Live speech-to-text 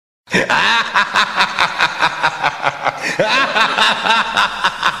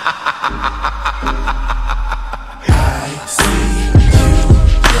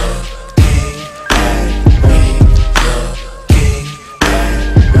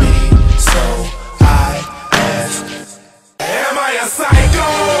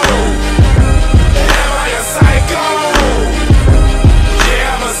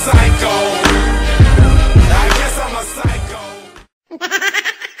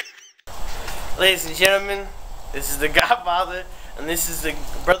Ladies and gentlemen, this is the Godfather, and this is the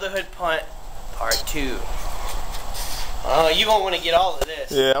Brotherhood Punt Part 2. You gonna want to get all of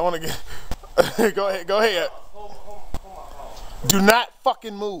this. Yeah, I want to get. Go ahead, go ahead. Hold Do not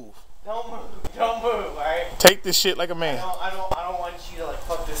fucking move. Don't move, alright? Take this shit like a man. I don't want you to like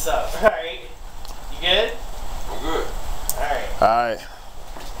fuck this up, alright? You good? I'm good. Alright. Alright.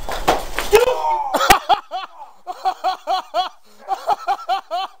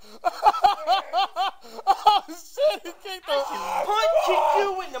 Oh shit, he kicked the Punt kicked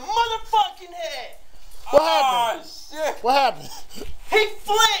you in the motherfucking head. What happened? Shit. What happened? He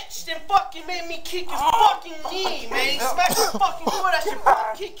flinched and fucking made me kick his fucking knee, man. He smacked his fucking foot. I should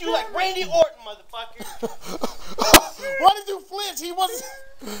fucking kick you like Randy Orton, motherfucker. Why did you flinch? He wasn't.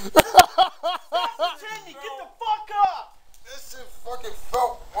 Pretend to get the fuck up. This shit fucking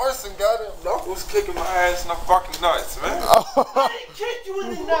felt worse than goddamn knuckles kicking my ass in the fucking nuts, man. I didn't kick you in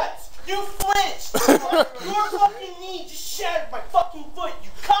the nuts. You flinched. Your fucking knee just shattered my fucking foot.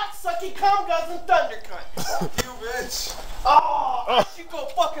 You cocksucking cum guzzling thunder cunt. Fuck you, bitch. Oh, I should go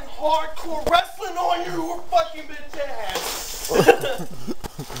fucking hardcore wrestling on your fucking bitch ass.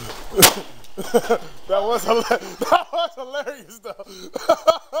 That was hilarious though.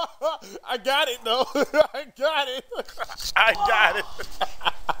 I got it though. I got it. I got it.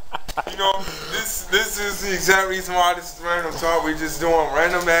 You know, this is the exact reason why this is random talk. We just doing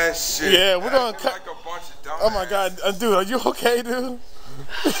random ass shit. Yeah, we're gonna cut like a bunch of dumb. Oh my god, dude, are you okay, dude?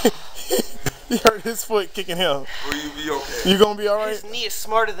 He hurt his foot kicking him. Will you be okay? You gonna be alright? His knee is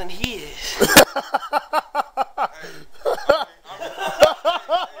smarter than he is.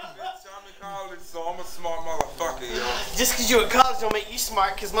 So I'm a smart motherfucker, yo. Just because you're in college don't make you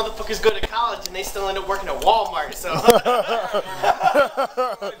smart, because motherfuckers go to college and they still end up working at Walmart, so. This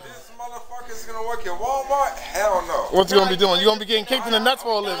motherfucker's gonna work at Walmart? Hell no. What you gonna be doing? You gonna be getting kicked in the nuts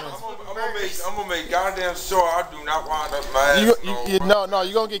for a living? I'm gonna make goddamn sure I do not wind up my ass. No,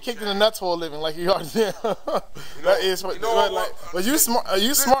 you're gonna get kicked in the nuts for a living, like you already did. That is what. But you smart? Are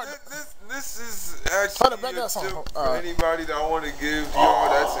you smart? This is actually a tip for anybody that I want to give y'all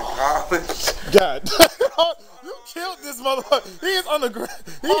that's in college. God, you killed this motherfucker. He is on the ground.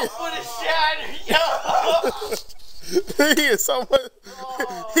 My foot is shattered, yo. He is so much.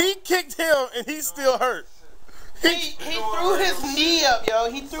 He kicked him and he's still hurt. He threw his knee up, yo.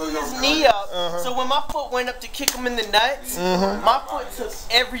 He threw his knee up. So when my foot went up to kick him in the nuts, my foot took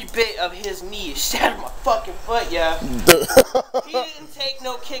every bit of his knee. It shattered my fucking foot, yo. He didn't take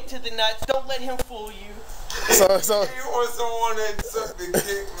no kick to the nuts. Don't let him fool you. So he was the one that took the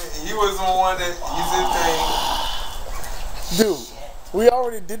kick. He was the one that he's in pain. Dude, we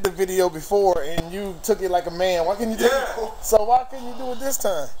already did the video before and you took it like a man. Why can't you take it? So why couldn't you do it this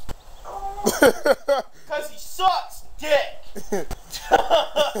time? Cause he sucks dick.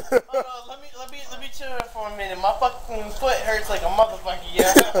 Hold on, let me chill for a minute. My fucking foot hurts like a motherfucker,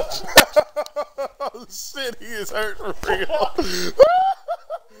 yeah. Oh shit, he is hurt for real.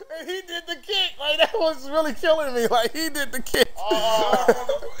 And he did the kick. Like that was really killing me. Like he did the kick.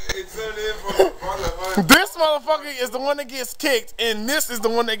 This motherfucker is the one that gets kicked, and this is the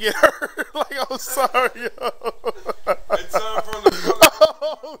one that get hurt. Like I'm sorry, yo.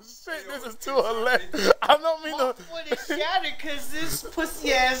 Oh shit, this is too hilarious. I don't mean my foot is shattered because this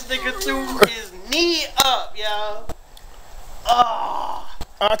pussy ass nigga threw his knee up, yo. Oh.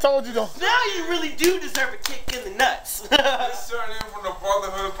 I told you don't. Now you really do deserve a kick in the nuts. This turned in from the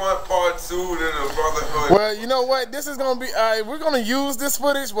Brotherhood Part 2 to the Brotherhood. Well, you know what? This is gonna be. We're gonna use this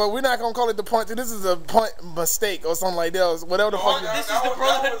footage, but we're not gonna call it the punt. This is a punt mistake or something like that. Whatever the fuck. This is the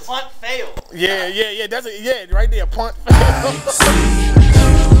Brotherhood punt fail. Yeah. That's it. Yeah, right there, punt fail.